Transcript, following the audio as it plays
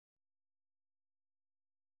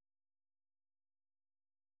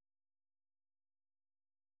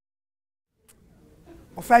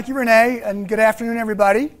Well, thank you, Renee, and good afternoon,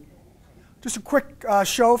 everybody. Just a quick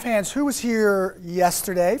show of hands. Who was here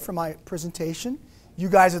yesterday for my presentation? You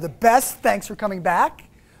guys are the best. Thanks for coming back.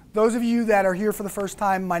 Those of you that are here for the first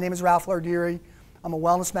time, my name is Ralph Lardieri. I'm a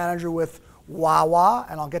wellness manager with Wawa,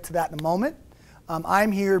 and I'll get to that in a moment.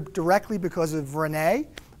 I'm here directly because of Renee.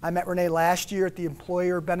 I met Renee last year at the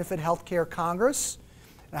Employer Benefit Healthcare Congress,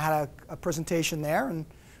 and I had a presentation there, and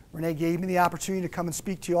Renee gave me the opportunity to come and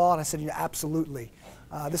speak to you all, and I said, yeah, absolutely.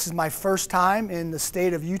 This is my first time in the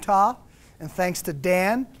state of Utah, and thanks to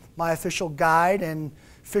Dan, my official guide and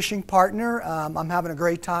fishing partner, I'm having a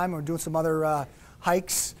great time. We're doing some other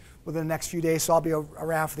hikes within the next few days, so I'll be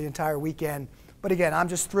around for the entire weekend. But again, I'm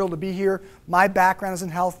just thrilled to be here. My background is in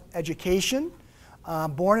health education.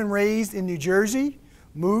 Born and raised in New Jersey,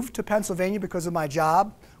 moved to Pennsylvania because of my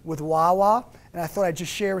job with Wawa, and I thought I'd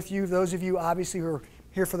just share with you, those of you obviously who are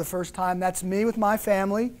here for the first time, that's me with my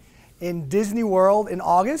family in Disney World in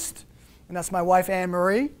August, and that's my wife Anne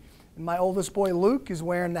Marie, and my oldest boy Luke is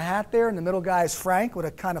wearing the hat there, and the middle guy is Frank with a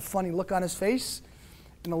kind of funny look on his face,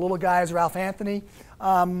 and the little guy is Ralph Anthony.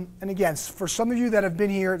 And again, for some of you that have been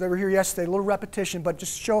here, that were here yesterday, a little repetition, but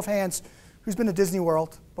just show of hands, who's been to Disney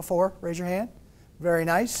World before? Raise your hand. Very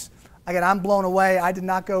nice. Again, I'm blown away. I did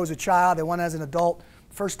not go as a child. I went as an adult.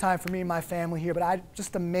 First time for me and my family here, but I'm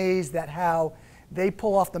just amazed at how they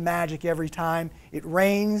pull off the magic every time. It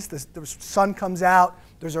rains, the sun comes out,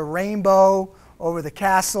 there's a rainbow over the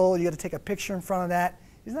castle. You got to take a picture in front of that.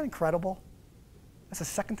 Isn't that incredible? That's the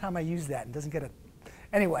second time I used that and doesn't get it.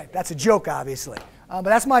 Anyway, that's a joke, obviously. But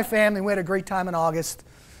that's my family. We had a great time in August.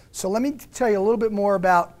 So let me tell you a little bit more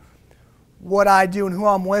about what I do and who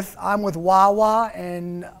I'm with. I'm with Wawa,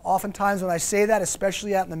 and oftentimes when I say that,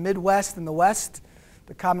 especially out in the Midwest and the West,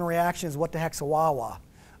 the common reaction is, what the heck's a Wawa?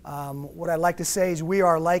 What I'd like to say is we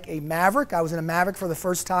are like a Maverick. I was in a Maverick for the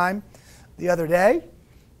first time the other day.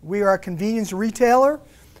 We are a convenience retailer,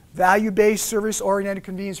 value-based, service-oriented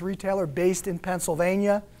convenience retailer based in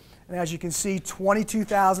Pennsylvania. And as you can see,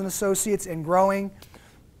 22,000 associates and growing,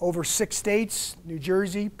 over 6 states, New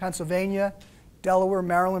Jersey, Pennsylvania, Delaware,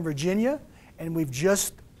 Maryland, Virginia. And we've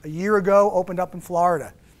just, a year ago, opened up in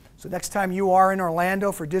Florida. So next time you are in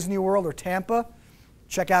Orlando for Disney World or Tampa,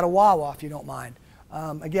 check out a Wawa if you don't mind.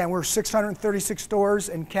 Again, we're 636 stores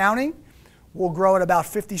and counting. We'll grow at about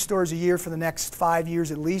 50 stores a year for the next 5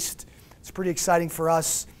 years at least. It's pretty exciting for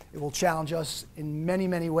us. It will challenge us in many,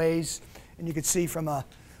 many ways. And you can see from a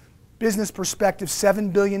business perspective,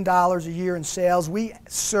 $7 billion a year in sales. We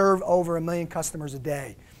serve over 1 million customers a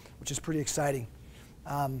day, which is pretty exciting.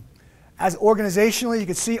 As organizationally, you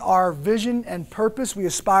can see our vision and purpose. We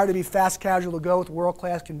aspire to be fast casual to go with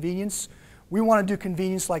world-class convenience. We want to do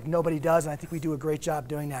convenience like nobody does, and I think we do a great job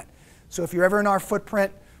doing that. So if you're ever in our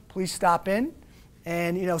footprint, please stop in.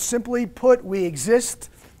 And simply put, we exist,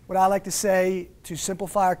 what I like to say, to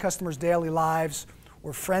simplify our customers' daily lives.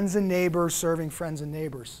 We're friends and neighbors serving friends and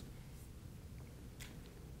neighbors.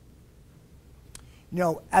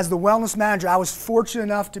 As the wellness manager, I was fortunate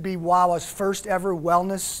enough to be Wawa's first ever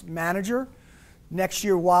wellness manager. Next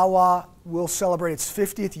year, Wawa will celebrate its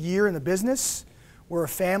 50th year in the business. We're a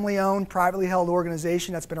family-owned, privately held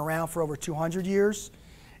organization that's been around for over 200 years.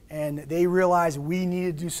 And they realized we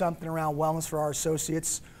needed to do something around wellness for our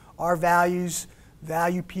associates. Our values: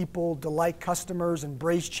 value people, delight customers,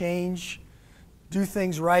 embrace change, do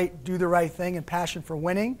things right, do the right thing, and passion for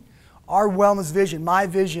winning. Our wellness vision, my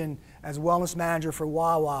vision as wellness manager for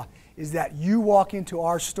Wawa, is that you walk into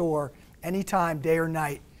our store anytime, day or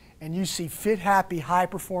night, and you see fit, happy,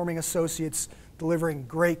 high-performing associates delivering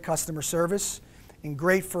great customer service. And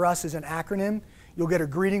great for us is an acronym. You'll get a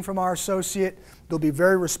greeting from our associate. They'll be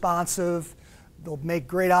very responsive. They'll make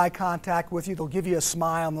great eye contact with you. They'll give you a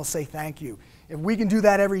smile, and they'll say thank you. If we can do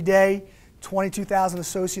that every day, 22,000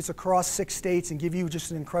 associates across 6 states, and give you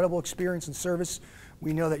just an incredible experience and service,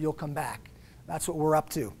 we know that you'll come back. That's what we're up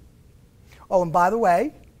to. Oh, and by the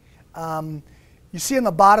way, you see on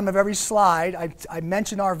the bottom of every slide, I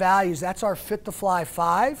mentioned our values. That's our Fit to Fly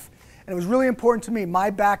 5. And it was really important to me. My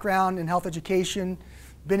background in health education,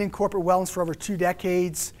 been in corporate wellness for over 2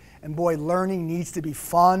 decades, and boy, learning needs to be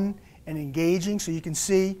fun and engaging. So you can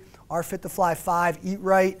see our Fit to Fly 5, eat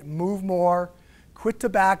right, move more, quit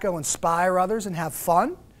tobacco, inspire others, and have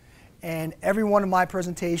fun. And every one of my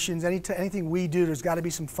presentations, anything we do, there's got to be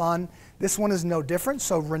some fun. This one is no different.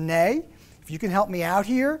 So Renee, if you can help me out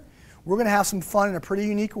here, we're going to have some fun in a pretty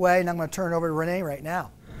unique way, and I'm going to turn it over to Renee right now.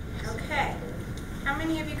 Okay. How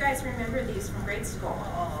many of you guys remember these from grade school?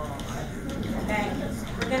 Okay,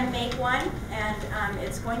 we're going to make one, and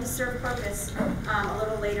it's going to serve purpose a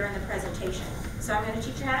little later in the presentation. So I'm going to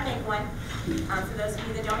teach you how to make one. For those of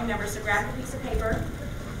you that don't remember, so grab a piece of paper,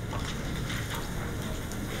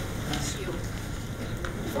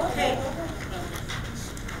 Okay.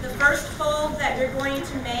 The first fold that you're going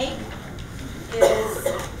to make is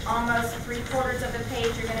almost 3/4 of the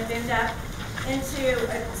page. You're going to bend up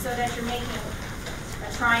so that you're making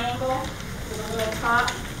a triangle with a little top.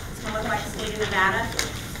 It's going to look like the state of Nevada.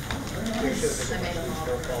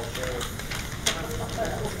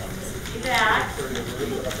 Do that.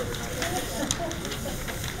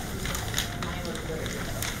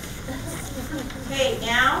 Okay,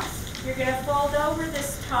 now you're going to fold over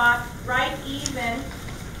this top right even.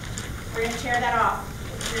 We're going to tear that off.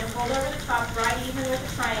 You're going to fold over the top right even with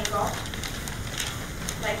the triangle,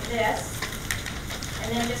 like this.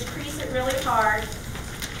 And then just crease it really hard,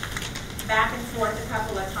 back and forth a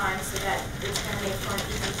couple of times so that it's going to make for an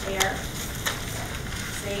even tear.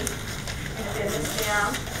 See? I'm going to bend this down.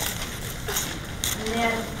 And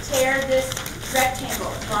then tear this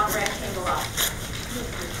rectangle, long rectangle off.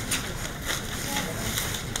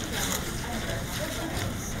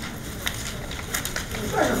 You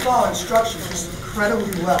guys are following instructions just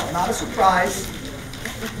incredibly well. Not a surprise.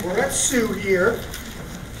 We're at Sue here.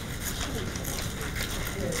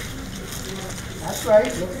 That's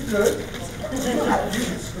right, looking good.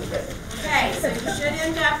 Okay, so you should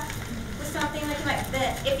end up with something like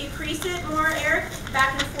that. If you crease it more, Eric,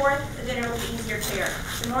 back and forth, then it'll be easier to tear.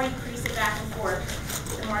 The more you crease it back and forth,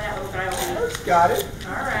 the more that little guy will be. Got it.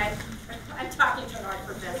 All right. I'm talking to an art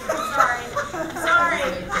professor. Sorry. Sorry.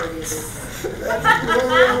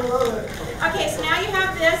 Okay, so now you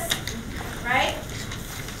have this, right?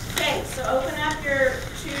 Okay, so open up your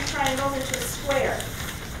two triangles into a square.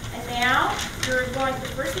 And now the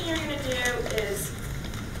first thing you're going to do is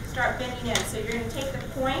start bending in. So you're going to take the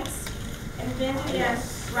points and bend it in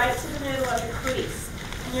right to the middle of the crease.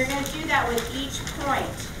 And you're going to do that with each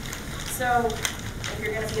point. So if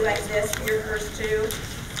you're going to be like this for your first two,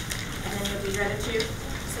 and then you'll be ready to.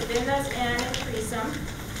 So bend those in and crease them.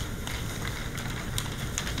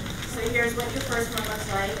 So here's what your first one looks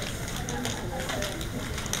like.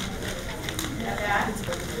 Like that.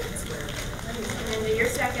 And then do your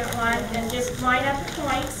second one, and just line up the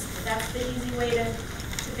points. That's the easy way to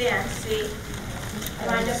bend. See? I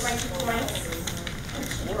lined up my 2 points.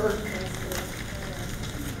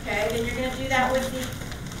 Okay, then you're going to do that with the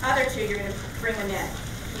other two. You're going to bring them in.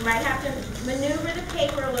 You might have to maneuver the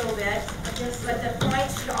paper a little bit, but the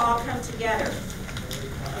points should all come together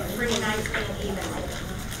pretty nicely and evenly.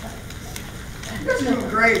 You guys are doing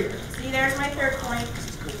great. See, there's my third point.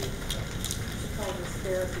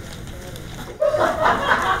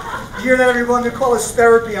 You hear that, everyone? They call this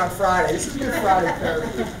therapy on Friday. This is Good Friday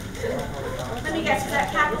therapy. Let me guess, was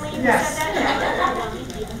that Kathleen who Yes. said that?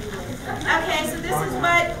 Okay, so this is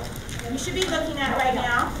what you should be looking at right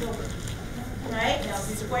now. Right?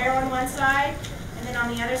 Square on one side, and then on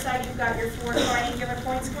the other side you've got your 4 triangular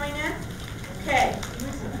points going in. Okay,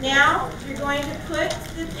 now you're going to put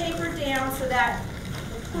the paper down so that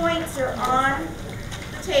the points are on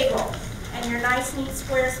the table, and your nice neat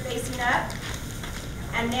square spacing up.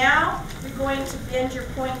 And now you're going to bend your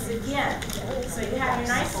points again. So you have your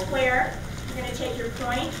nice square, you're going to take your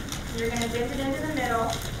point, and you're going to bend it into the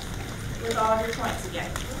middle with all of your points again.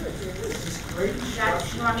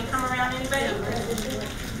 You want me to come around, anybody?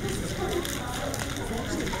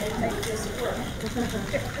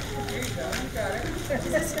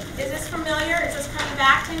 Is this familiar? Is this coming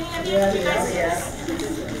back to any of you? Did you guys see this?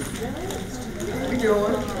 What are you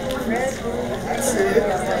doing? That's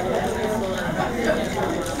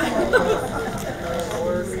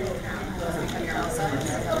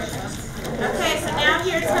Okay, so now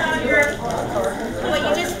here's how what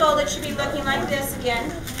you just folded should be looking like this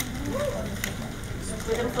again.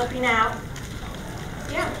 With them flipping out.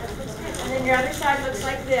 Yeah. And then your other side looks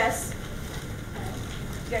like this.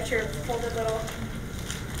 You got your folded little,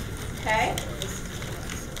 okay?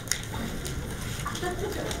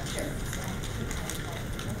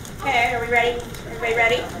 Okay, are we ready? Everybody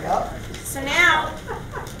ready? Yep. So now,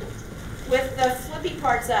 with the flippy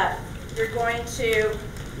parts up, you're going to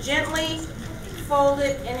gently fold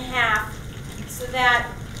it in half so that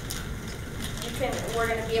we're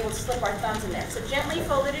going to be able to slip our thumbs in there. So gently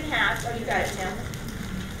fold it in half. Oh, you got it, Tim.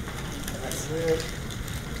 That's it.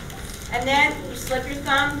 And then you slip your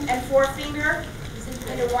thumb and forefinger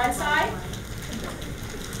into one side.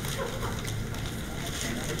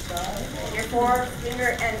 And your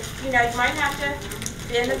forefinger, and you might have to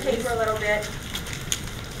bend the paper a little bit.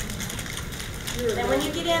 And when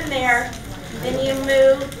you get in there, then you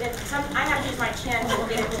move. I have to use my chin to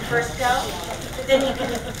get it to first go, but then you can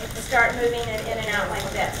start moving it in and out like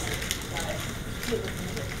this.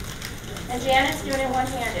 And Janet's doing it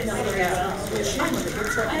one-handed. Way to go.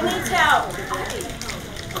 Who needs help?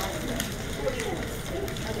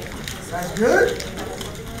 That's good.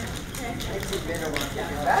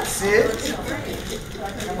 That's it.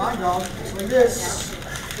 Come on, dog. Just like this.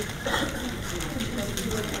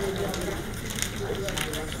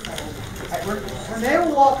 Renee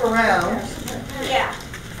will walk around. Yeah.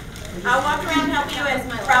 I'll walk around and help you,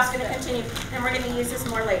 and Rob's going to continue, and we're going to use this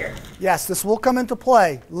more later. Yes, this will come into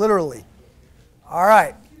play, literally. All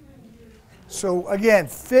right. So again,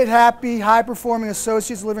 fit, happy, high-performing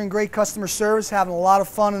associates delivering great customer service, having a lot of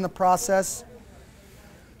fun in the process.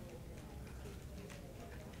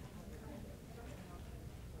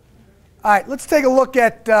 All right, let's take a look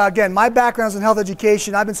at, again, my background is in health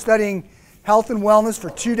education. I've been studying health and wellness for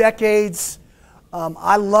 2 decades.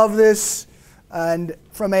 I love this. And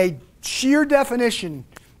from a sheer definition,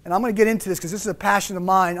 and I'm going to get into this because this is a passion of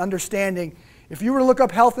mine, understanding, if you were to look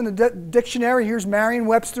up health in the dictionary, here's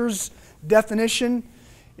Merriam-Webster's definition.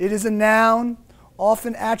 It is a noun,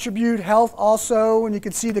 often attribute health also, and you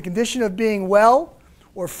can see the condition of being well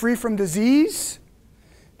or free from disease,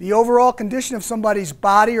 the overall condition of somebody's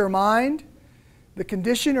body or mind, the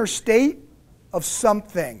condition or state of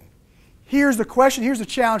something. Here's the question, here's the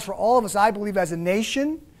challenge for all of us, I believe, as a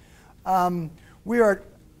nation. We are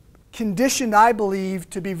conditioned, I believe,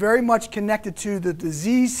 to be very much connected to the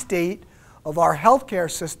disease state of our healthcare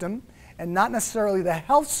system and not necessarily the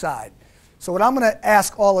health side. So what I'm going to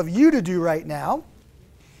ask all of you to do right now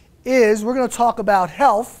is we're going to talk about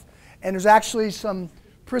health, and there's actually some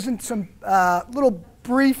little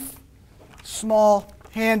brief, small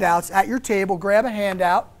handouts at your table. Grab a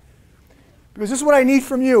handout, because this is what I need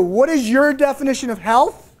from you. What is your definition of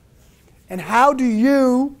health, and how do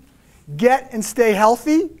you get and stay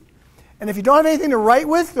healthy? And if you don't have anything to write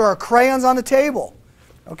with, there are crayons on the table.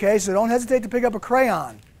 Okay, so don't hesitate to pick up a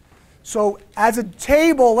crayon. So as a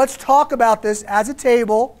table, let's talk about this as a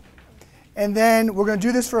table, and then we're going to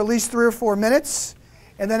do this for at least 3 or 4 minutes.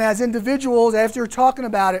 And then as individuals, after you're talking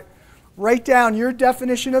about it, write down your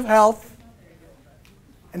definition of health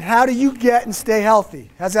and how do you get and stay healthy.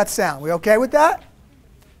 How's that sound? We okay with that?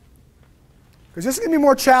 Because this is going to be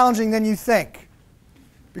more challenging than you think,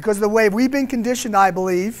 because of the way we've been conditioned, I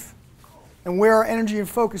believe, and where our energy and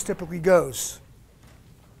focus typically goes.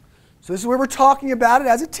 So this is where we're talking about it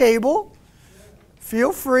as a table.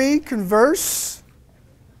 Feel free, converse.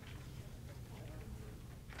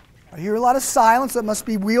 I hear a lot of silence. That must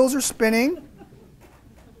be wheels are spinning.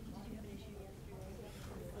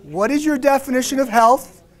 What is your definition of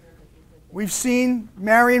health? We've seen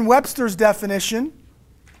Merriam-Webster's definition.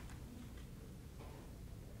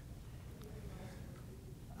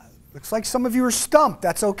 Looks like some of you are stumped.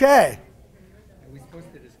 That's okay.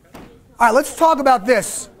 All right, let's talk about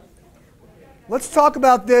this. Let's talk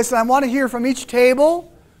about this, and I want to hear from each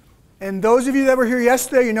table. And those of you that were here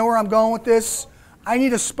yesterday, you know where I'm going with this. I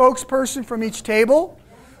need a spokesperson from each table,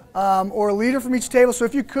 or a leader from each table. So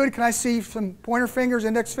if you could, can I see some pointer fingers,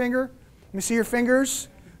 index finger? Let me see your fingers.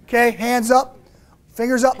 Okay, hands up,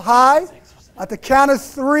 fingers up high. At the count of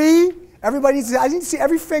 3, everybody needs to, I need to see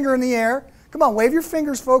every finger in the air. Come on, wave your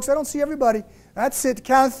fingers, folks. I don't see everybody. That's it. The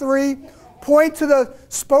count of 3. Point to the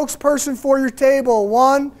spokesperson for your table.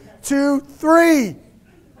 1, 2, 3.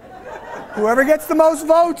 Whoever gets the most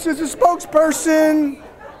votes is the spokesperson.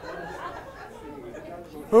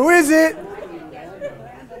 Who is it?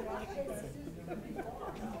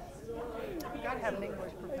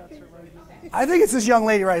 I think it's this young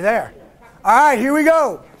lady right there. All right, here we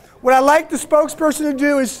go. What I'd like the spokesperson to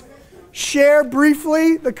do is share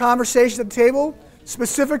briefly the conversation at the table,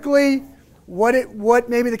 specifically what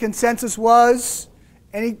maybe the consensus was,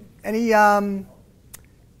 any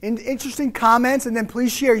interesting comments, and then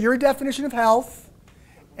please share your definition of health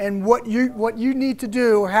and what you need to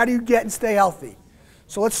do, or how do you get and stay healthy.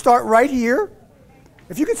 So let's start right here.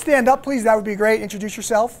 If you could stand up, please, that would be great. Introduce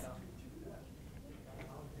yourself.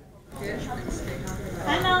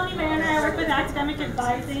 I'm Melanie Mariner. I work with academic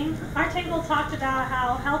advising. Our table talked about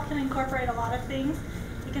how health can incorporate a lot of things.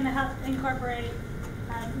 It can help incorporate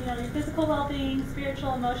your physical well-being,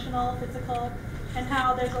 spiritual, emotional, physical, and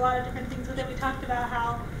how there's a lot of different things with it. We talked about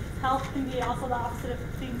how health can be also the opposite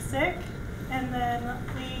of being sick. And then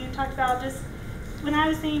we talked about just, when I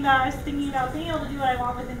was thinking about being able to do what I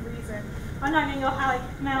want within reason. I'm not going to go high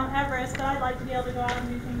like Mount Everest, but I'd like to be able to go out and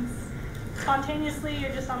do things spontaneously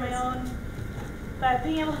or just on my own. But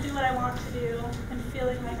being able to do what I want to do and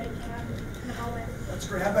feeling like I can in the moment. That's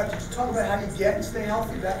great. How about you talk about how you get and stay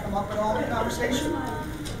healthy? Did that come up at all in the conversation?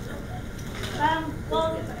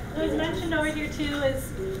 Well, it was mentioned over here too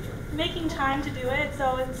is making time to do it.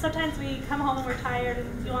 So sometimes we come home and we're tired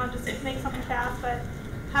and you want to just make something fast, but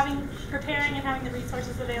preparing and having the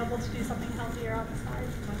resources available to do something healthier on the side.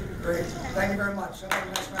 Great. Thank you very much. I'll have a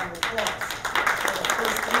nice round of applause for the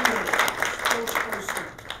first spokesperson.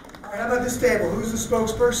 All right, how about this table? Who's the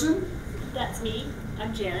spokesperson? That's me.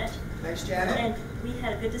 I'm Janet. Thanks, Janet. And we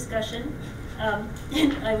had a good discussion.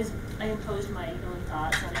 And I imposed my own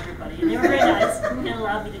thoughts on everybody, and they were very nice and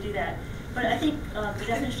allowed me to do that. But I think the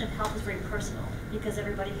definition of health is very personal because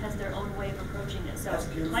everybody has their own way of approaching it. So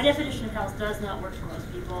my definition of health does not work for most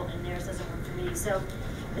people, and theirs doesn't work for me. So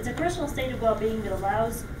it's a personal state of well-being that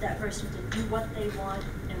allows that person to do what they want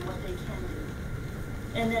and what they can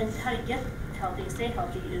do. And then how to get healthy, stay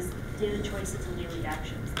healthy, is daily choices and daily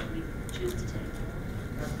actions that we choose to take.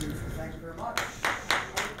 That's beautiful. Thank you very much.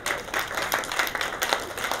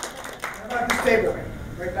 How about this table?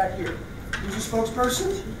 Right back here. Who's the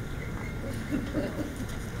spokesperson?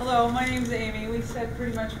 Hello, my name's Amy. We said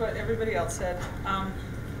pretty much what everybody else said.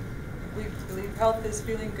 We believe health is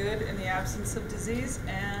feeling good in the absence of disease,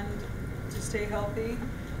 and to stay healthy,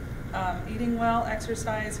 eating well,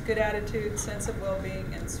 exercise, good attitude, sense of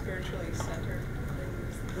well-being, and spiritually centered.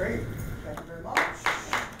 Great. Thank you very much.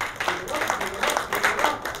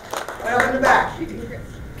 Right up in the back.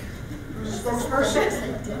 Who's the spokesperson?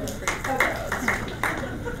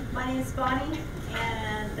 My name is Bonnie,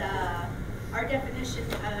 and our definition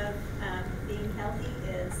of being healthy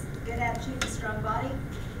is good attitude, strong body.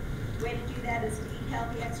 The way to do that is to eat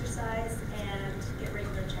healthy, exercise, and get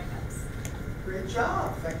regular checkups. Great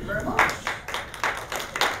job. Thank you very much.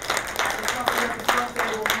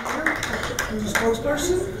 Who's the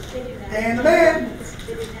spokesperson? Dan the man.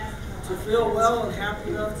 To feel well and happy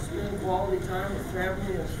enough to spend quality time with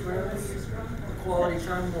family and friends. Quality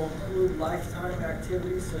time will include lifetime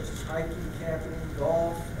activities such as hiking, camping,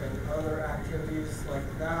 golf, and other activities like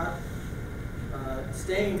that.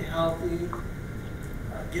 Staying healthy,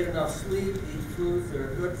 get enough sleep, eat foods that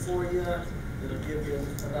are good for you, that'll give you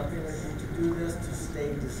enough energy to do this, to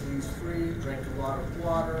stay disease-free, drink a lot of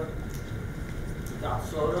water, without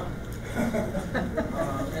soda.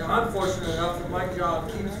 And I'm fortunate enough that my job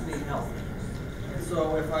keeps me healthy. And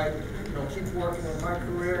so if I keep working in my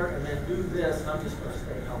career and then do this, I'm just going to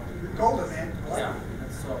stay healthy. You're golden, man. Yeah.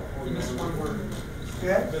 And so, just one word.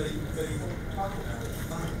 Yeah?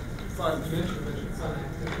 Fun.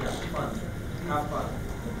 Yeah, fun. Have fun.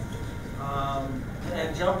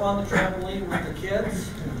 And jump on the trampoline with the kids.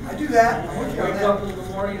 I do that. I'm with you on Wake that. up in the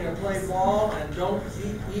morning and play ball, and don't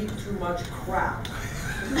eat too much crap.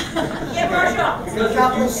 Get Marshall.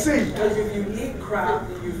 Capital C. Because if you eat crap,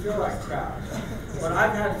 then you feel like crap. But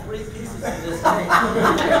I've had 3 pieces of this thing.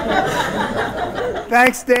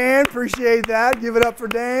 Thanks, Dan. Appreciate that. Give it up for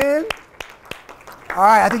Dan. All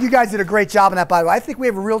right, I think you guys did a great job on that, by the way. I think we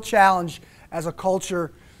have a real challenge as a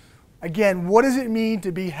culture. Again, what does it mean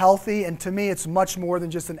to be healthy? And to me, it's much more than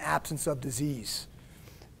just an absence of disease.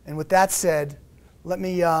 And with that said, let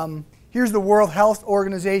me, here's the World Health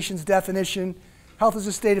Organization's definition. Health is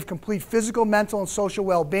a state of complete physical, mental, and social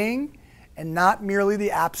well-being, and not merely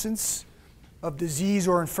the absence of disease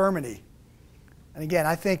or infirmity. And again,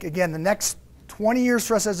 I think, the next 20 years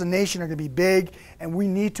for us as a nation are going to be big, and we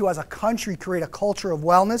need to, as a country, create a culture of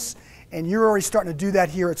wellness. And you're already starting to do that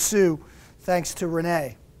here at Sioux, thanks to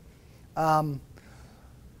Renee. I'm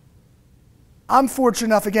fortunate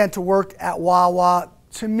enough, again, to work at Wawa.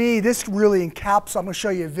 To me, this really encapsulates, I'm going to show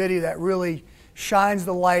you a video that really shines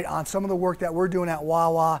the light on some of the work that we're doing at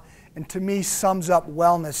Wawa, and to me sums up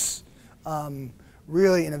wellness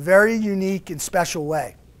really in a very unique and special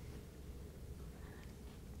way.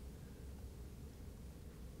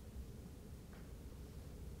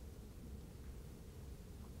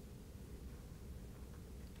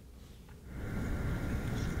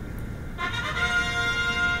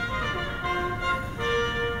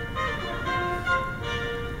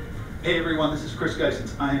 Hey everyone, this is Chris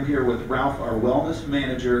Geisens. I am here with Ralph, our wellness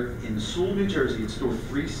manager in Sewell, New Jersey at store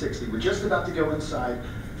 360. We're just about to go inside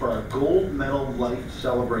for our Gold Medal Life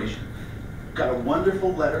celebration. Got a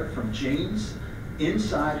wonderful letter from James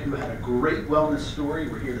inside who had a great wellness story.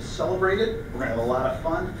 We're here to celebrate it. We're going to have a lot of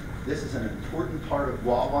fun. This is an important part of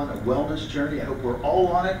Wawa, a wellness journey. I hope we're all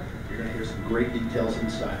on it. You're going to hear some great details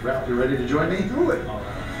inside. Ralph, you ready to join me? Do it. All right.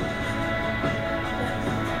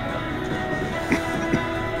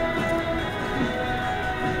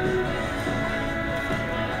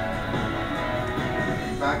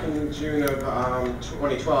 Back in June of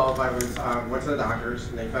 2012, I went to the doctors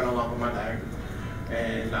and they found a lump on my leg,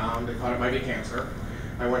 and they thought it might be cancer.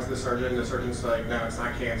 I went to the surgeon's like, no, it's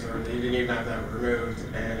not cancer. They didn't even have that removed,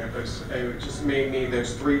 and it just made me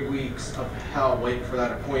those 3 weeks of hell waiting for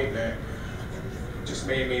that appointment just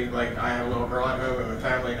made me, like, I have a little girl at home and a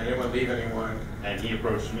family, and I didn't want to leave anyone. And he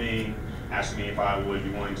approached me, asking me if I would be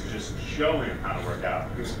willing to just show him how to work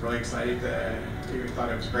out. He was really excited. He thought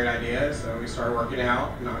it was a great idea, so we started working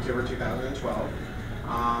out in October 2012.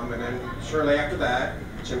 And then shortly after that,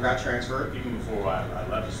 Jim got transferred. Even before I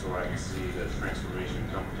left the store, I could see the transformation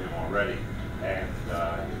come from him already, and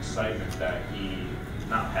the excitement that he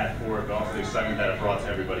not had for it, but also the excitement that it brought to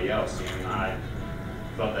everybody else. And I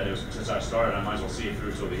felt that it was, since I started, I might as well see it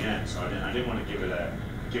through till the end. So I didn't want to give it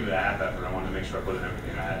a half effort. I wanted to make sure I put in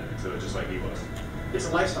everything I had into it, just like he was. It's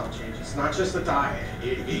a lifestyle change. It's not just a diet.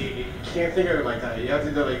 You can't think of it like that. You have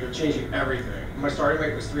to do, like, you're changing everything. My starting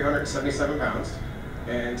weight was 377 pounds,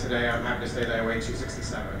 and today I'm happy to say that I weigh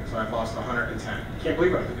 267. So I've lost 110. Can't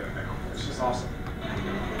believe what I've been doing now. It's just awesome.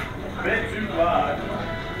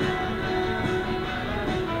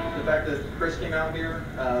 The fact that Chris came out here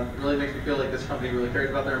really makes me feel like this company really cares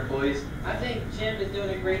about their employees. I think Jim is doing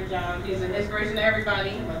a great job. He's an inspiration to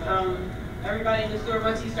everybody. Everybody in the store,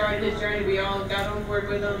 once he started his journey, we all got on board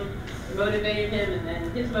with him, motivated him, and then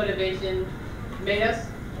his motivation made us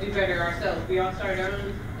do better ourselves. We all started our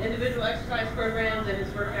own individual exercise programs, and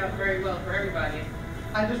it's worked out very well for everybody.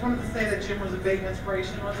 I just wanted to say that Jim was a big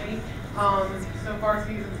inspiration on me. So far,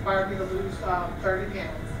 he's inspired me to lose 30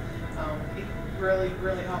 pounds. He really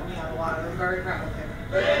helped me out a lot, and I'm very proud of him.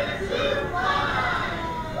 3, 2, 1.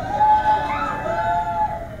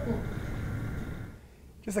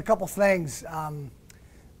 Just a couple things.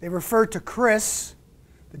 They referred to Chris,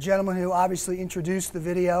 the gentleman who obviously introduced the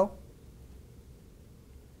video.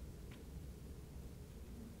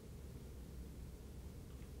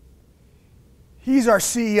 He's our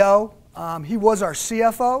CEO. He was our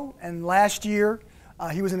CFO, and last year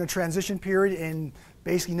he was in a transition period and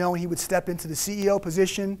basically knowing he would step into the CEO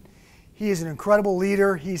position. He is an incredible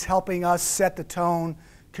leader. He's helping us set the tone,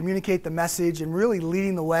 communicate the message, and really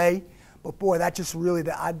leading the way. But boy, that just really,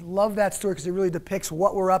 I love that story because it really depicts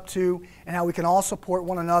what we're up to and how we can all support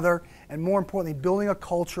one another, and more importantly, building a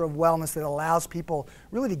culture of wellness that allows people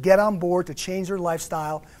really to get on board, to change their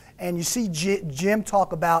lifestyle. And you see Jim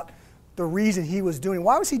talk about the reason he was doing it.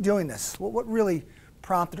 Why was he doing this? What really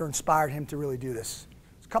prompted or inspired him to really do this?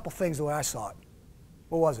 There's a couple things the way I saw it.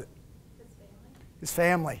 What was it? His family. His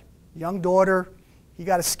family. Young daughter. He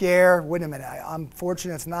got a scare. Wait a minute. I'm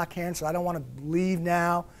fortunate it's not cancer. I don't want to leave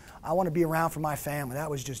now. I want to be around for my family.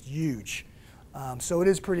 That was just huge. So it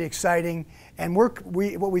is pretty exciting. And what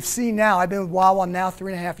we've seen now, I've been with Wawa now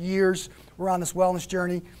 3.5 years. We're on this wellness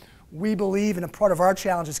journey. We believe, and a part of our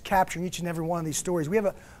challenge is capturing each and every one of these stories. We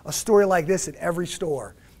have a story like this in every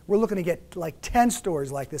store. We're looking to get like 10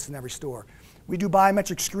 stories like this in every store. We do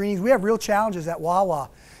biometric screenings. We have real challenges at Wawa.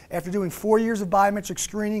 After doing 4 years of biometric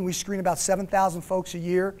screening, we screen about 7,000 folks a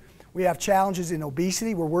year. We have challenges in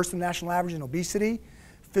obesity. We're worse than national average in obesity,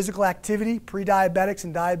 physical activity, pre-diabetics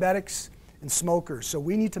and diabetics, and smokers. So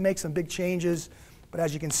we need to make some big changes. But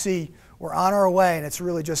as you can see, we're on our way, and it's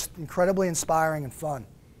really just incredibly inspiring and fun.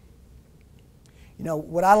 You know,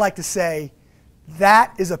 what I like to say,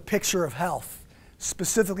 that is a picture of health,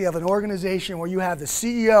 specifically of an organization where you have the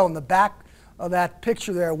CEO in the back of that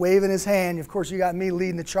picture there waving his hand. Of course, you got me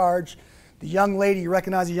leading the charge. The young lady, you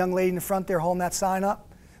recognize the young lady in the front there holding that sign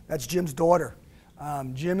up? That's Jim's daughter.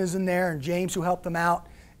 Jim is in there, and James, who helped him out,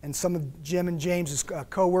 and some of Jim and James's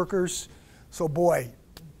co-workers. So boy,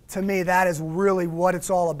 to me, that is really what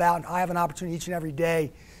it's all about. And I have an opportunity each and every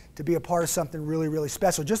day to be a part of something really, really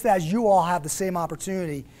special, just as you all have the same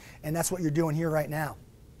opportunity, and that's what you're doing here right now.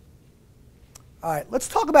 All right, let's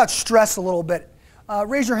talk about stress a little bit.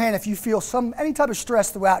 Raise your hand if you feel any type of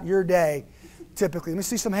stress throughout your day, typically. Let me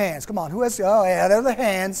see some hands. Come on, who has, oh yeah, there are the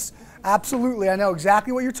hands. Absolutely, I know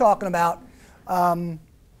exactly what you're talking about.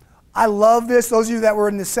 I love this. Those of you that were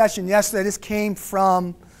in the session yesterday, this came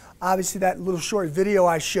from, obviously, that little short video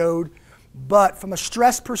I showed. But from a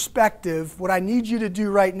stress perspective, what I need you to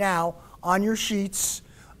do right now on your sheets,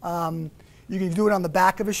 you can do it on the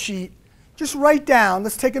back of a sheet. Just write down,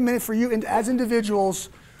 let's take a minute for you as individuals,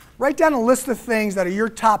 write down a list of things that are your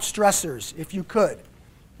top stressors, if you could.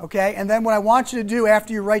 Okay? And then what I want you to do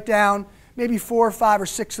after you write down maybe 4 or 5 or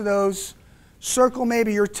 6 of those, circle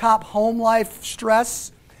maybe your top home life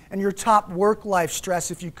stress and your top work life stress,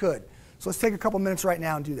 if you could. So let's take a couple minutes right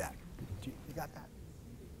now and do that. You got that?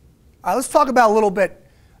 All right, let's talk about a little bit,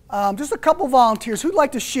 just a couple volunteers. Who'd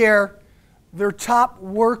like to share their top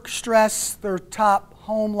work stress, their top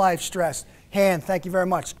home life stress? Hand, thank you very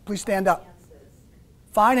much. Please stand up.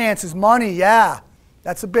 Finances, money, yeah.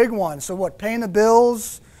 That's a big one. So what, paying the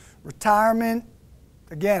bills, retirement?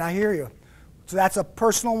 Again, I hear you. So that's a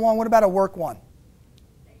personal one. What about a work one?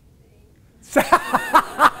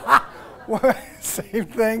 Same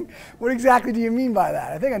thing? What exactly do you mean by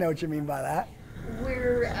that? I think I know what you mean by that.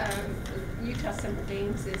 Where Utah Simple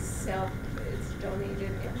Games is it's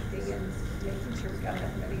donated everything and making sure we got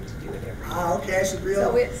enough money to do it every year. Okay, so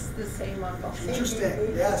real. So it's the same on both.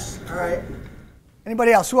 Interesting, yes, all right.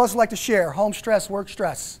 Anybody else? Who else would like to share? Home stress, work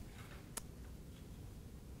stress?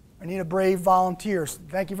 I need a brave volunteer.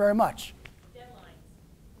 Thank you very much.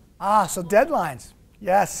 Deadlines. So deadlines.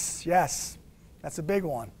 Yes, yes. That's a big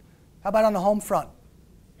one. How about on the home front?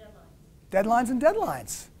 Deadlines. Deadlines and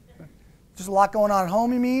deadlines. Just a lot going on at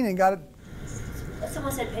home, you mean? And got it.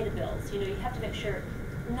 Someone said pay the bills. You have to make sure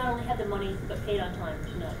not only have the money, but pay it on time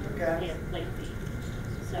to not pay a late fee.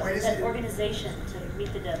 So that organization to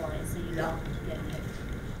meet the deadlines so you don't get hit.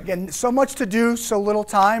 Again, so much to do, so little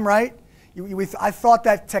time, right? I thought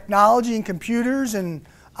that technology and computers and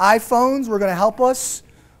iPhones were going to help us.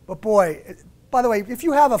 But boy, by the way, if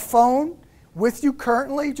you have a phone with you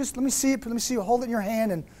currently, just let me see it. Let me see you hold it in your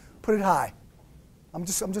hand and put it high. I'm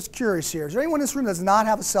just curious here. Is there anyone in this room that does not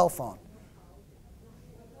have a cell phone?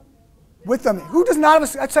 With them. Who does not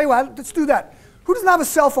have a, I'll tell you what, let's do that. Who does not have a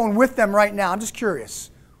cell phone with them right now? I'm just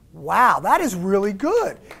curious. Wow, that is really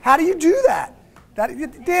good. How do you do that?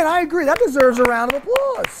 Dan, I agree. That deserves a round of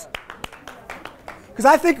applause. Because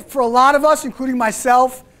I think for a lot of us, including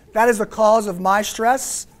myself, that is the cause of my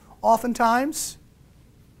stress oftentimes.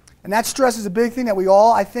 And that stress is a big thing that we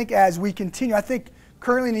all, I think, as we continue. I think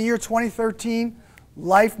currently in the year 2013,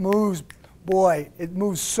 life moves, boy, it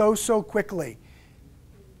moves so quickly.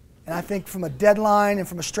 And I think from a deadline and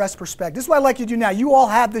from a stress perspective, this is what I'd like you to do now. You all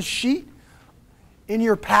have this sheet in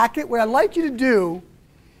your packet. What I'd like you to do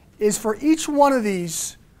is for each one of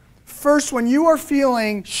these, first when you are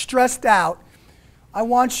feeling stressed out, I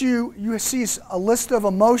want you see a list of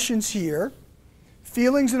emotions here,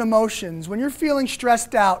 feelings and emotions. When you're feeling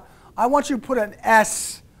stressed out, I want you to put an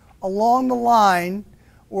S along the line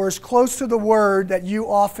or as close to the word that you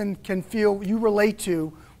often can feel, you relate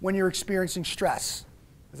to when you're experiencing stress.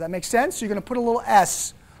 Does that make sense? So you're going to put a little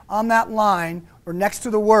S on that line or next to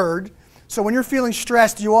the word. So when you're feeling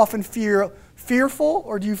stressed, do you often feel fearful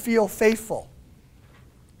or do you feel faithful?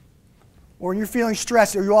 Or when you're feeling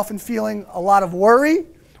stressed, are you often feeling a lot of worry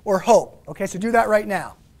or hope? Okay, so do that right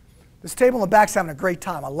now. This table in the back's having a great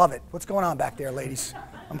time. I love it. What's going on back there, ladies?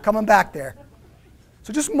 I'm coming back there.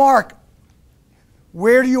 So just mark,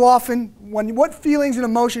 where do you often, what feelings and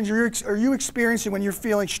emotions are you experiencing when you're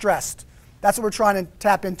feeling stressed? That's what we're trying to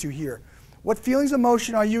tap into here. What feelings and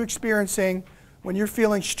emotion are you experiencing when you're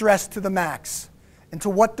feeling stressed to the max? And to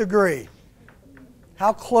what degree?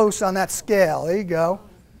 How close on that scale? There you go.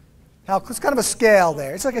 It's kind of a scale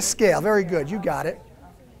there. It's like a scale. Very good. You got it.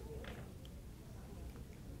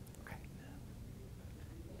 Okay.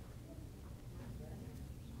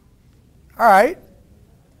 All right.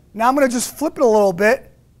 Now I'm going to just flip it a little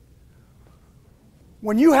bit.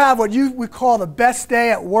 When you have what you would call the best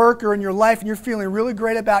day at work or in your life and you're feeling really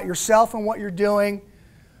great about yourself and what you're doing,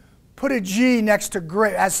 put a G next to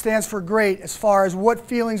great, as stands for great, as far as what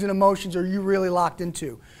feelings and emotions are you really locked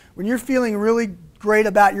into. When you're feeling really great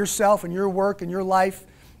about yourself and your work and your life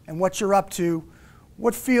and what you're up to,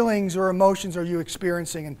 what feelings or emotions are you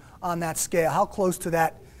experiencing on that scale? How close to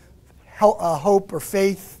that hope or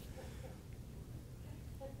faith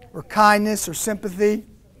or kindness or sympathy?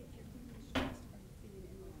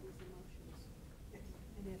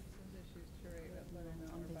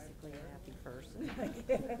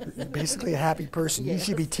 You're basically a happy person. You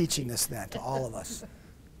should be teaching this then to all of us.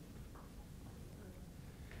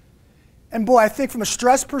 And boy, I think from a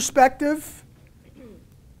stress perspective,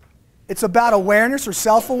 it's about awareness or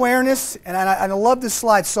self-awareness. And I love this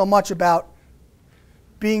slide so much about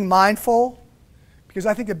being mindful, because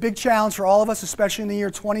I think a big challenge for all of us, especially in the year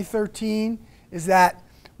 2013, is that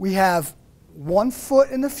we have one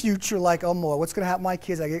foot in the future, like, oh boy, what's going to happen to my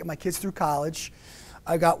kids? I get my kids through college.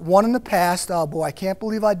 I got one in the past. Oh boy, I can't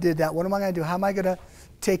believe I did that. What am I going to do? How am I going to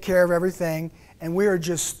take care of everything? And we are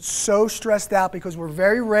just so stressed out because we're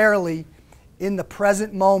very rarely in the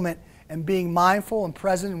present moment and being mindful and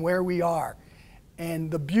present in where we are. And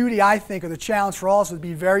the beauty, I think, or the challenge for all of us is to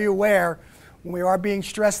be very aware when we are being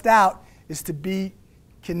stressed out is to be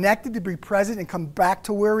connected, to be present, and come back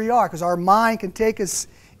to where we are, because our mind can take us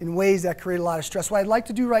in ways that create a lot of stress. What I'd like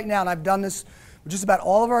to do right now, and I've done this with just about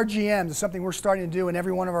all of our GMs, it's something we're starting to do in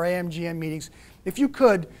every one of our AMGM meetings. If you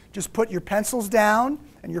could, just put your pencils down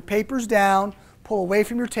and your papers down, pull away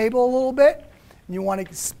from your table a little bit, and you want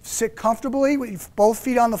to sit comfortably with both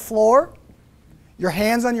feet on the floor, your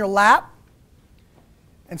hands on your lap.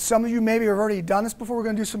 And some of you maybe have already done this before. We're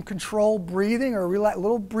going to do some controlled breathing or a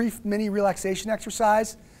little brief mini relaxation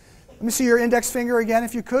exercise. Let me see your index finger again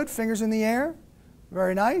if you could. Fingers in the air.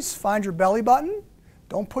 Very nice. Find your belly button.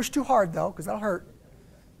 Don't push too hard though, because that'll hurt.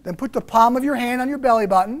 Then put the palm of your hand on your belly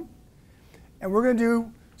button. And we're going to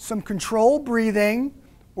do some controlled breathing,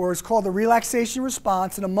 or it's called the relaxation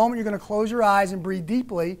response. In a moment, you're going to close your eyes and breathe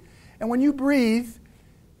deeply. And when you breathe,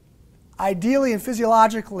 ideally and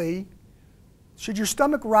physiologically, should your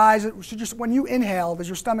stomach rise, when you inhale, does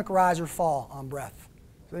your stomach rise or fall on breath?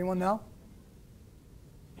 Does anyone know?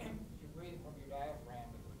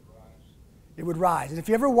 It would rise. And if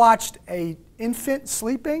you ever watched an infant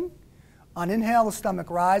sleeping, on inhale the stomach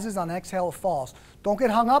rises, on exhale it falls. Don't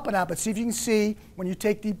get hung up on that, but see if you can see, when you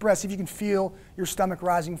take deep breaths, see if you can feel your stomach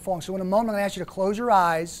rising and falling. So in a moment I'm going to ask you to close your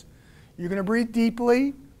eyes. You're going to breathe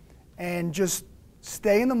deeply and just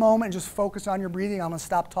stay in the moment and just focus on your breathing. I'm going to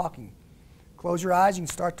stop talking. Close your eyes. You can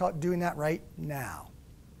start doing that right now.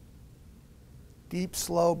 Deep,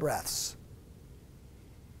 slow breaths.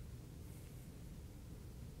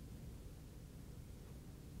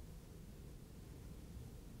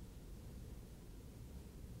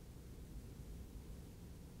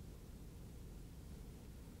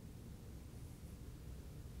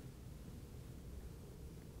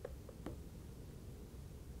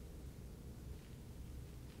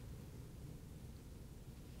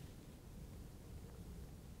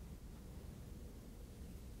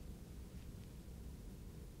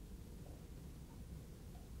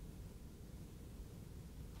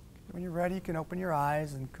 When you're ready, you can open your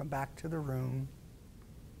eyes and come back to the room.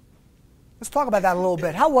 Let's talk about that a little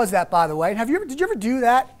bit. How was that, by the way? Did you ever do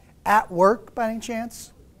that at work by any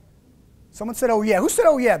chance? Someone said, oh yeah. Who said,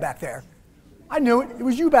 oh yeah, back there? I knew it. It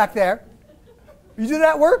was you back there. You did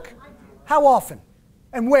that at work? How often?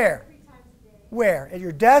 And where? 3 times a day. Where? At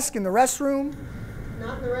your desk, in the restroom?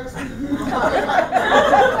 Not in the restroom.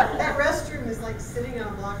 That restroom is like sitting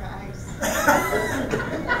on a block of ice.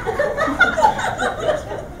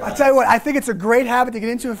 I'll tell you what, I think it's a great habit to get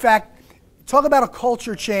into. In fact, talk about a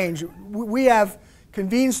culture change. We have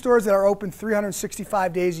convenience stores that are open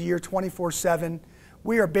 365 days a year, 24/7.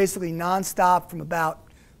 We are basically nonstop from about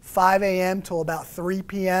 5 a.m. till about 3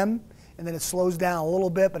 p.m. and then it slows down a little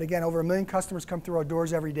bit. But again, over 1 million customers come through our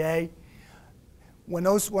doors every day. When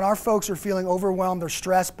our folks are feeling overwhelmed or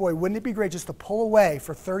stressed, boy, wouldn't it be great just to pull away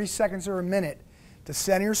for 30 seconds or a minute to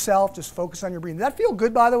center yourself, just focus on your breathing. Does that feel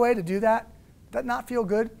good, by the way, to do that? Does that not feel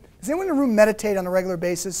good? Does anyone in the room meditate on a regular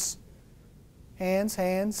basis? Hands,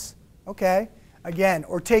 hands. Okay. Again,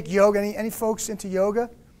 or take yoga. Any folks into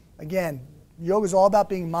yoga? Again, yoga is all about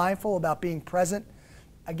being mindful, about being present.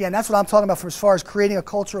 Again, that's what I'm talking about for as far as creating a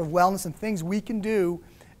culture of wellness and things we can do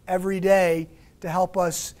every day to help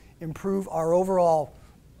us improve our overall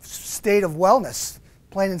state of wellness,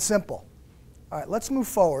 plain and simple. All right, let's move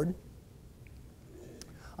forward.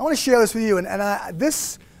 I want to share this with you, and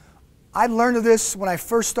I learned of this when I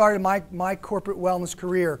first started my corporate wellness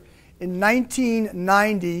career. In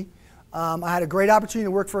 1990, I had a great opportunity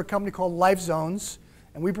to work for a company called Life Zones,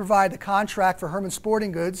 and we provided the contract for Herman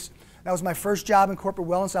Sporting Goods. That was my first job in corporate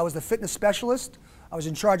wellness. I was the fitness specialist. I was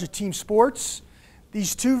in charge of team sports.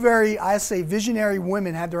 These two very, I say, visionary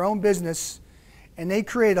women had their own business, and they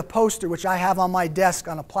created a poster, which I have on my desk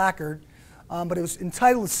on a placard, but it was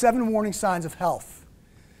entitled 7 Warning Signs of Health.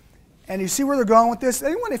 And you see where they're going with this?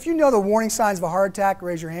 Anyone, if you know the warning signs of a heart attack,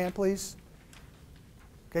 raise your hand, please.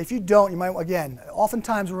 Okay, if you don't, you might, again,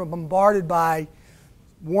 oftentimes we're bombarded by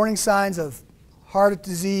warning signs of heart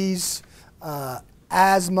disease,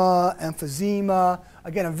 asthma, emphysema.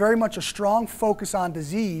 Again, very much a strong focus on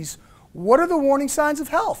disease. What are the warning signs of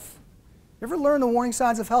health? You ever learn the warning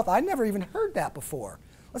signs of health? I never even heard that before.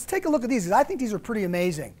 Let's take a look at these, because I think these are pretty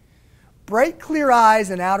amazing. Bright, clear eyes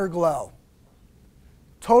and outer glow.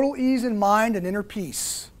 Total ease in mind and inner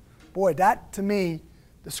peace. Boy, that to me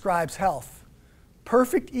describes health.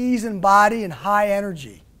 Perfect ease in body and high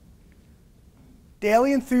energy.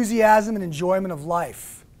 Daily enthusiasm and enjoyment of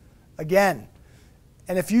life. Again,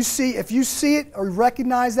 and if you see it or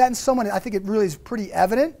recognize that in someone, I think it really is pretty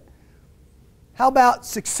evident. How about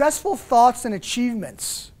successful thoughts and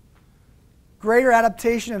achievements? Greater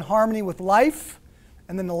adaptation and harmony with life.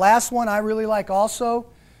 And then the last one I really like also,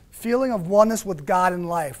 feeling of oneness with God in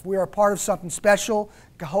life. We are a part of something special.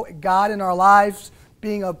 God in our lives,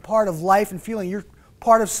 being a part of life and feeling you're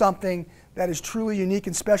part of something that is truly unique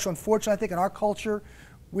and special. Unfortunately, I think in our culture,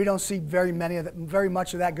 we don't see very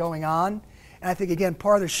much of that going on. And I think, again,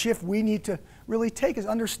 part of the shift we need to really take is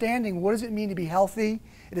understanding what does it mean to be healthy.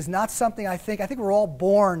 It is not something I think we're all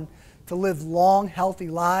born to live long, healthy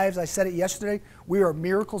lives. I said it yesterday. We are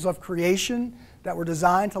miracles of creation that were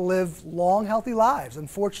designed to live long, healthy lives.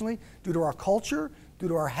 Unfortunately, due to our culture, due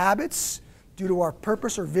to our habits, due to our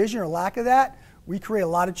purpose or vision or lack of that, we create a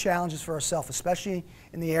lot of challenges for ourselves, especially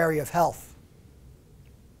in the area of health.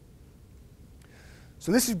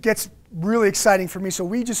 So this gets really exciting for me. So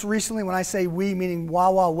we just recently, when I say we, meaning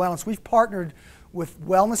Wawa Wellness, we've partnered with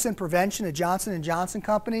Wellness and Prevention, a Johnson & Johnson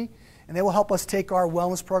company, and they will help us take our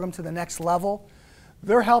wellness program to the next level.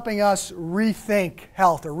 They're helping us rethink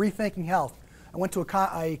health, or rethinking health. I went to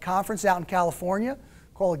a conference out in California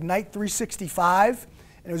called Ignite 365,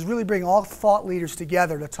 and it was really bringing all thought leaders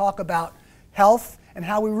together to talk about health and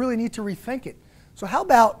how we really need to rethink it. So how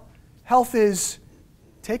about health is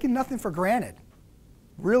taking nothing for granted,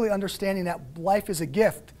 really understanding that life is a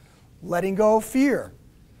gift, letting go of fear,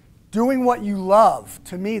 doing what you love.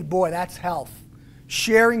 To me, boy, that's health.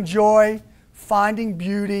 Sharing joy, finding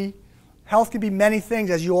beauty. Health can be many things,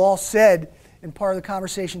 as you all said in part of the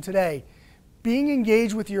conversation today. Being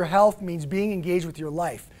engaged with your health means being engaged with your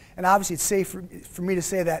life. And obviously it's safe for me to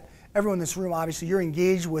say that everyone in this room, obviously, you're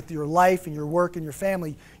engaged with your life and your work and your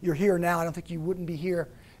family. You're here now. I don't think you wouldn't be here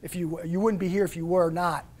if you wouldn't be here if you were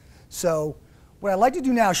not. So what I'd like to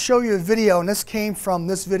do now is show you a video, and this came from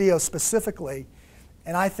this video specifically,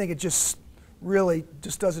 and I think it just really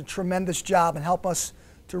just does a tremendous job and help us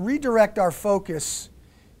to redirect our focus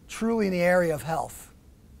truly in the area of health.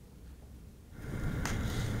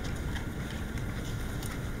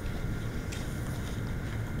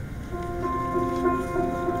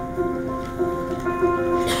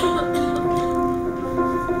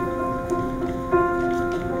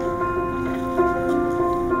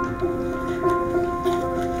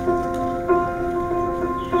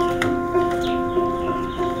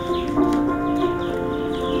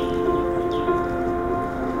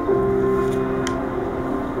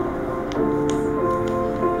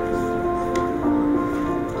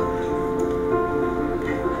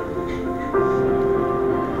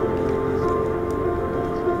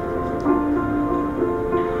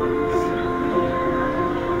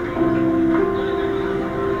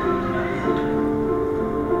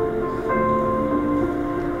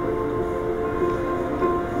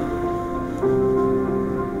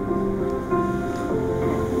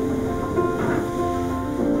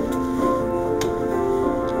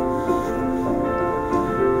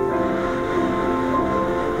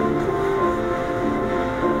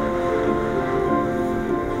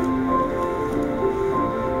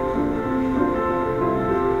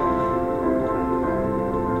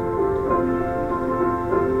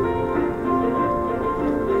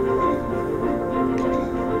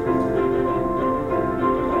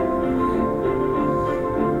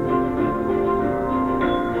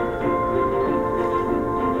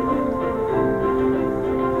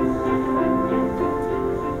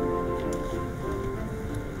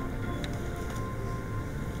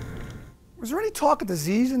 Was there any talk of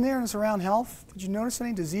disease in there and it's around health? Did you notice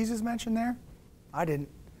any diseases mentioned there? I didn't.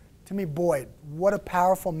 To me, boy, what a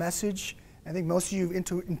powerful message. I think most of you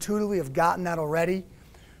intuitively have gotten that already.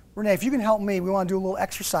 Renee, if you can help me, we want to do a little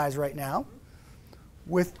exercise right now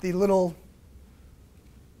with the little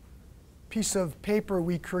piece of paper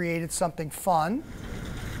we created, something fun.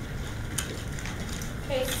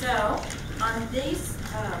 Okay, so on these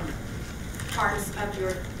parts of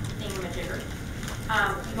your thingamajigger,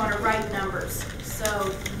 you want to write numbers. So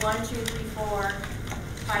 1, 2, 3, 4,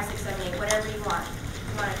 5, 6, 7, 8, whatever you want.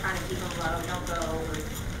 You want to kind of keep them low. Don't go over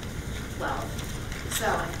 12. So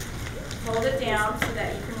fold it down so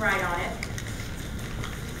that you can write on it.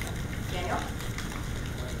 Daniel?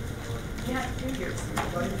 Yeah, do yours.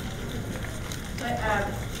 But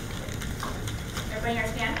everybody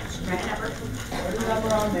understand? Write a number. Write a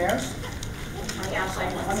number on there. On the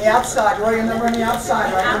outside ones. On the outside. Write a number on the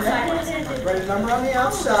outside, right? Outside ones. Write a number on the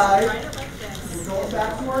outside. We're going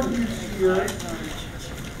back to our use here.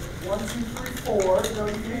 1, 2, 3, 4. So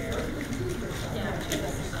you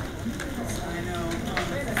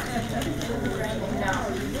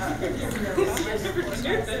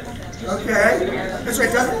okay. That's right.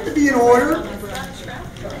 It doesn't have to be in order.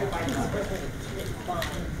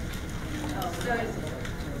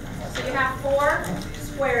 So you have 4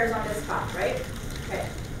 squares on this top, right? Okay.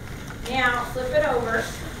 Now flip it over,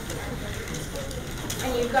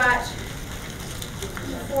 and you've got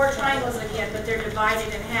 4 triangles again, but they're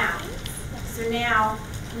divided in half. So now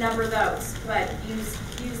number those, but use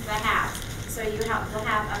the halves. So you will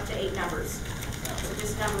have up to 8 numbers. So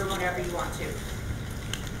just number whatever you want to.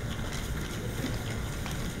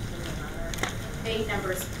 8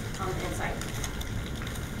 numbers on the inside.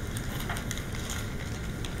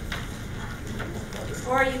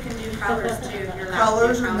 Or you can do colors too. You're allowed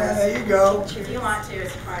Colors, to do and colors. there you go. If you want to,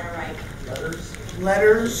 it's quite all right.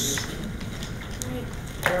 Letters.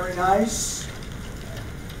 Very nice.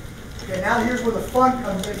 Okay, now here's where the fun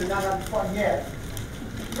comes in, but not having fun yet.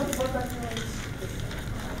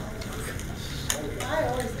 I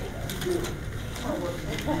always think You do.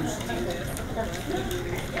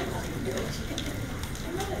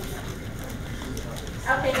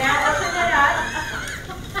 Okay, now open it up.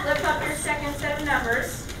 Lift up your second set of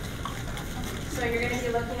numbers. So you're going to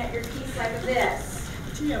be looking at your piece like this.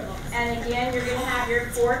 And again, you're going to have your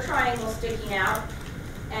 4 triangles sticking out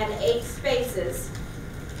and 8 spaces.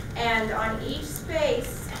 And on each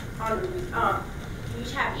space, you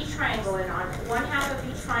each have each triangle, and on one half of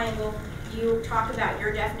each triangle, you talk about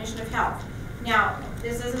your definition of health. Now,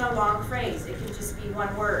 this isn't a long phrase. It can just be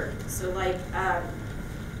one word. So like I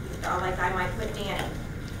might put Danny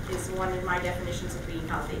is one of my definitions of being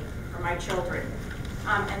healthy, or my children.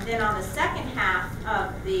 And then on the second half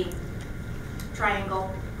of the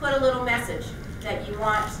triangle, put a little message that you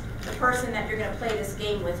want the person that you're going to play this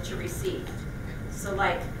game with to receive. So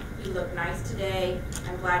like, you look nice today,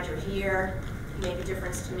 I'm glad you're here, you make a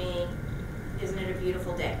difference to me, isn't it a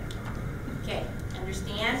beautiful day? Okay,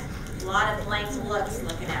 understand? A lot of blank looks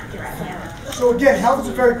looking at me right now. So again, health is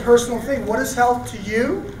a very personal thing. What is health to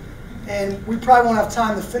you? And we probably won't have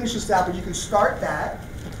time to finish this out, but you can start that,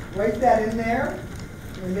 write that in there,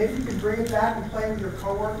 and maybe you can bring it back and play with your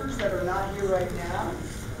coworkers that are not here right now,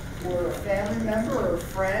 or a family member or a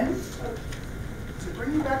friend. So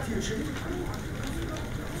bring you back to your children.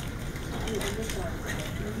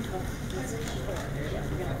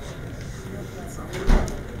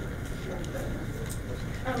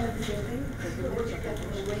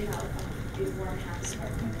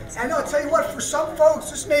 I know, I'll tell you what, for some folks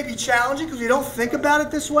this may be challenging because we don't think about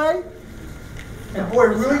it this way. And boy,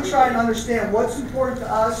 really try and understand what's important to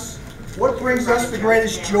us, what brings us the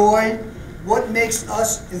greatest joy, what makes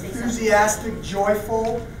us enthusiastic,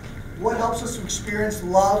 joyful, what helps us to experience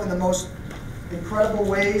love in the most incredible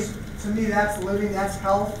ways. To me, that's living, that's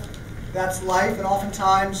health, that's life, and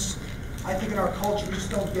oftentimes, I think in our culture, we just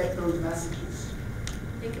don't get those messages.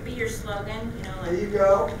 It could be your slogan, you know, like, there you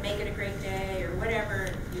go. Make it a great day, or whatever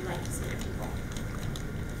you like to say to people.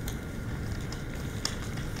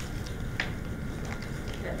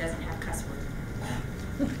 That doesn't have cuss words.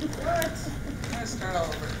 What? I'm going to start all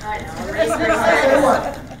over. I know.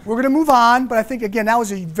 Erase. We're going to move on, but I think, again, that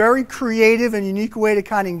was a very creative and unique way to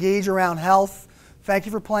kind of engage around health. Thank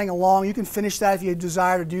you for playing along. You can finish that if you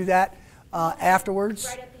desire to do that afterwards.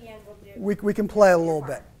 Right at the end, we'll do We can play a little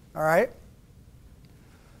bit, all right?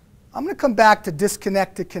 I'm going to come back to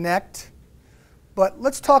disconnect to connect, but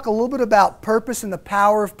let's talk a little bit about purpose and the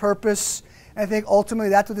power of purpose. And I think ultimately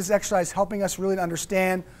that's what this exercise is helping us really to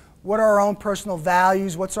understand. What are our own personal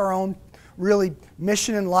values? What's our own really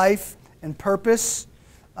mission in life and purpose?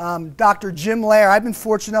 Dr. Jim Lair, I've been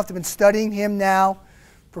fortunate enough to have been studying him now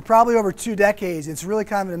for probably over 2 decades. It's really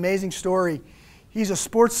kind of an amazing story. He's a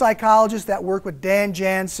sports psychologist that worked with Dan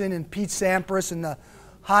Jansen and Pete Sampras and the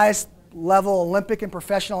highest level Olympic and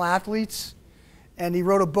professional athletes. And he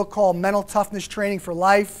wrote a book called Mental Toughness Training for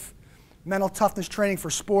Life, Mental Toughness Training for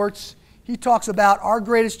Sports. He talks about our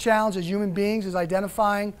greatest challenge as human beings is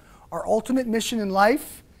identifying our ultimate mission in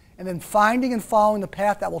life and then finding and following the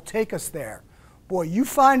path that will take us there. Boy, you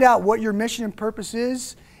find out what your mission and purpose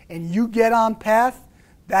is and you get on path,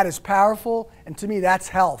 that is powerful, and to me that's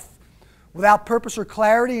health. Without purpose or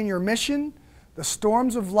clarity in your mission, the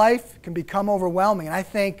storms of life can become overwhelming. And I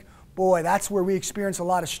think, boy, that's where we experience a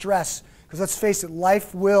lot of stress. Because let's face it,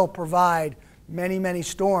 life will provide many, many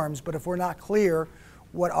storms. But if we're not clear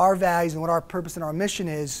what our values and what our purpose and our mission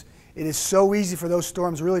is, it is so easy for those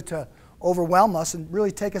storms really to overwhelm us and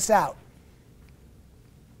really take us out.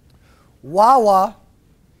 WAWA,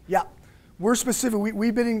 yeah, we're specific.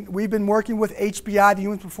 We've been working with HBI, the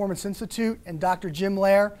Human Performance Institute, and Dr. Jim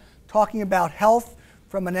Lair, talking about health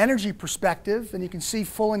from an energy perspective, and you can see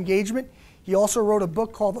full engagement. He also wrote a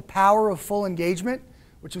book called The Power of Full Engagement,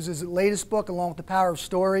 which was his latest book along with The Power of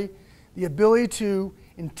Story. The ability to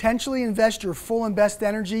intentionally invest your full and best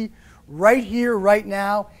energy right here, right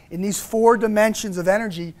now, in these 4 dimensions of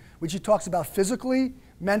energy, which he talks about physically,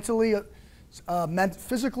 mentally,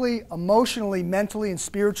 emotionally, mentally, and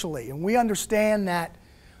spiritually. And we understand that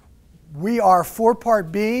we are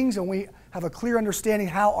 4-part beings, and we have a clear understanding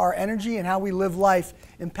how our energy and how we live life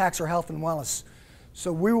impacts our health and wellness.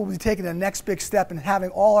 So we will be taking the next big step in having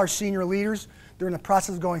all our senior leaders during the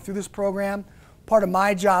process of going through this program. Part of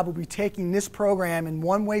my job will be taking this program in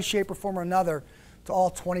one way, shape, or form or another to all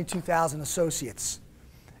 22,000 associates.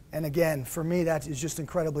 And again, for me, that is just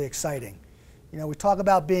incredibly exciting. You know, we talk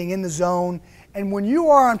about being in the zone, and when you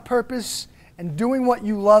are on purpose and doing what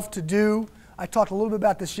you love to do, I talked a little bit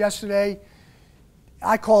about this yesterday,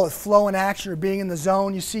 I call it flow in action or being in the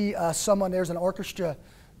zone. You see someone, there's an orchestra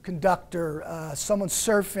conductor, someone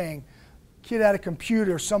surfing, kid at a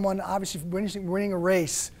computer, someone obviously winning a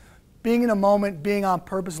race. Being in a moment, being on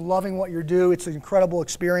purpose, loving what you do, it's an incredible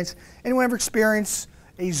experience. Anyone ever experience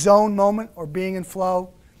a zone moment or being in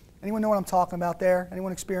flow? Anyone know what I'm talking about there?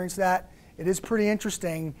 Anyone experience that? It is pretty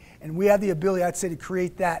interesting, and we have the ability, I'd say, to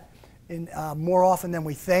create that more often than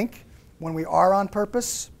we think when we are on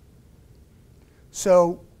purpose.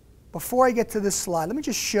 So before I get to this slide, let me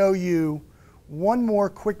just show you one more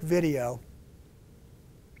quick video.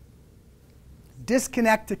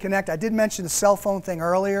 Disconnect to connect. I did mention the cell phone thing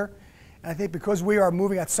earlier, and I think because we are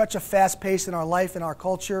moving at such a fast pace in our life and our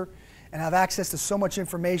culture and have access to so much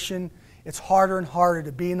information, it's harder and harder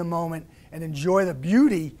to be in the moment and enjoy the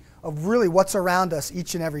beauty of really what's around us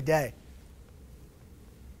each and every day.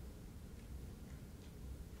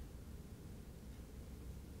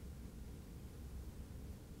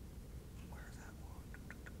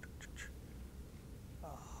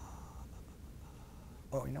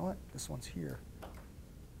 Oh, you know what? This one's here.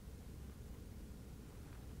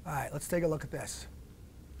 All right, let's take a look at this.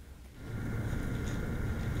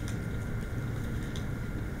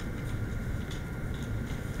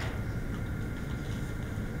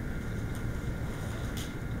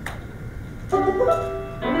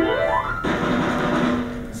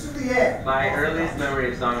 This is the end. My earliest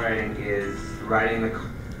memory of songwriting is writing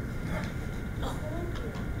the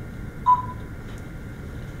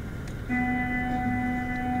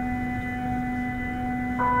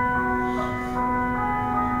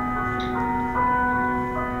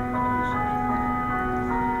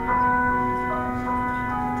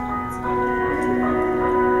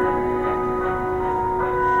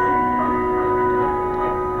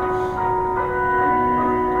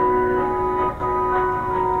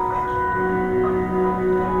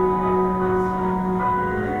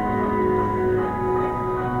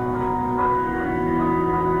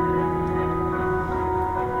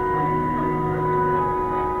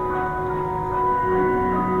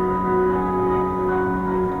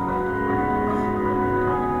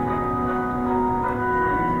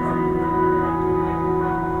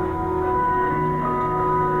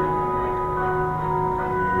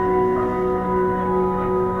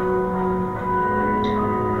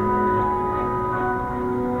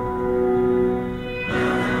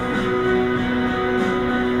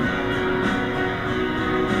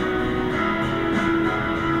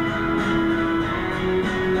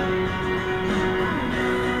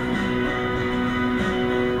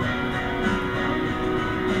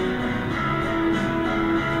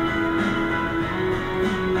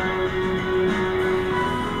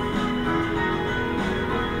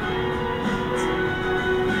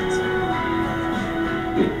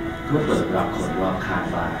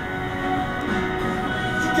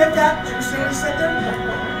Get that? Did you see what he said there?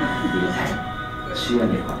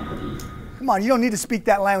 Come on, you don't need to speak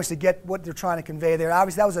that language to get what they're trying to convey there.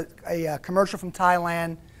 Obviously, that was a commercial from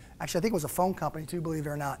Thailand. Actually, I think it was a phone company too, believe it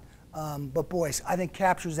or not. But boys, I think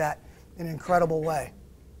captures that in an incredible way.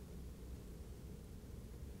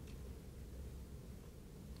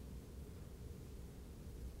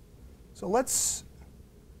 So let's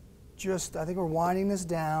just, I think we're winding this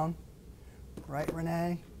down. Right,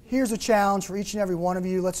 Renee? Here's a challenge for each and every one of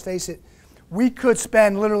you. Let's face it, we could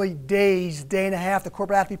spend literally days, day and a half. The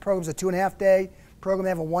corporate athlete program is a 2.5-day program. They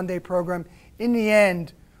have a 1-day program. In the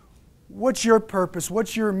end, what's your purpose?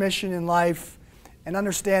 What's your mission in life? And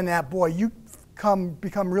understand that, boy, you become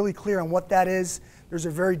really clear on what that is. There's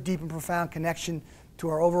a very deep and profound connection to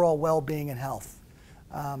our overall well-being and health.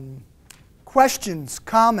 Questions,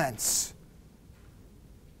 comments?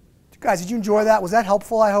 Guys, did you enjoy that? Was that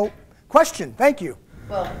helpful, I hope? Question, thank you.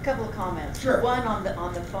 Well, a couple of comments. Sure. One on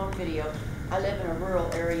the phone video. I live in a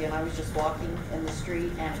rural area, and I was just walking in the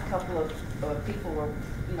street, and a couple of people were,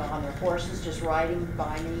 on their horses, just riding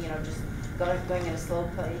by me, just going at a slow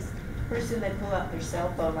pace. Pretty soon they pull out their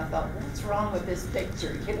cell phone. I thought, what's wrong with this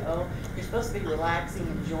picture? You're supposed to be relaxing,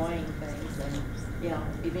 enjoying things, and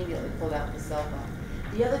immediately pulled out the cell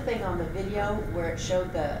phone. The other thing on the video where it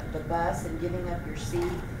showed the bus and giving up your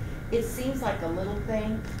seat. It seems like a little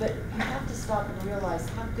thing, but you have to stop and realize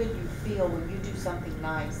how good you feel when you do something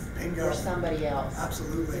nice for somebody else.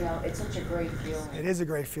 Absolutely. It's such a great feeling. It is a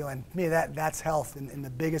great feeling. To me, that's health in the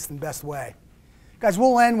biggest and best way. Guys,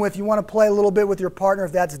 we'll end with, you want to play a little bit with your partner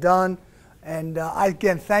if that's done. And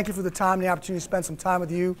again, thank you for the time and the opportunity to spend some time with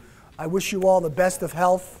you. I wish you all the best of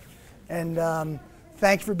health. And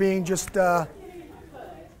thank you for being just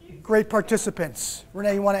great participants.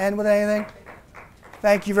 Renee, you want to end with anything?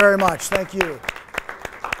 Thank you very much. Thank you.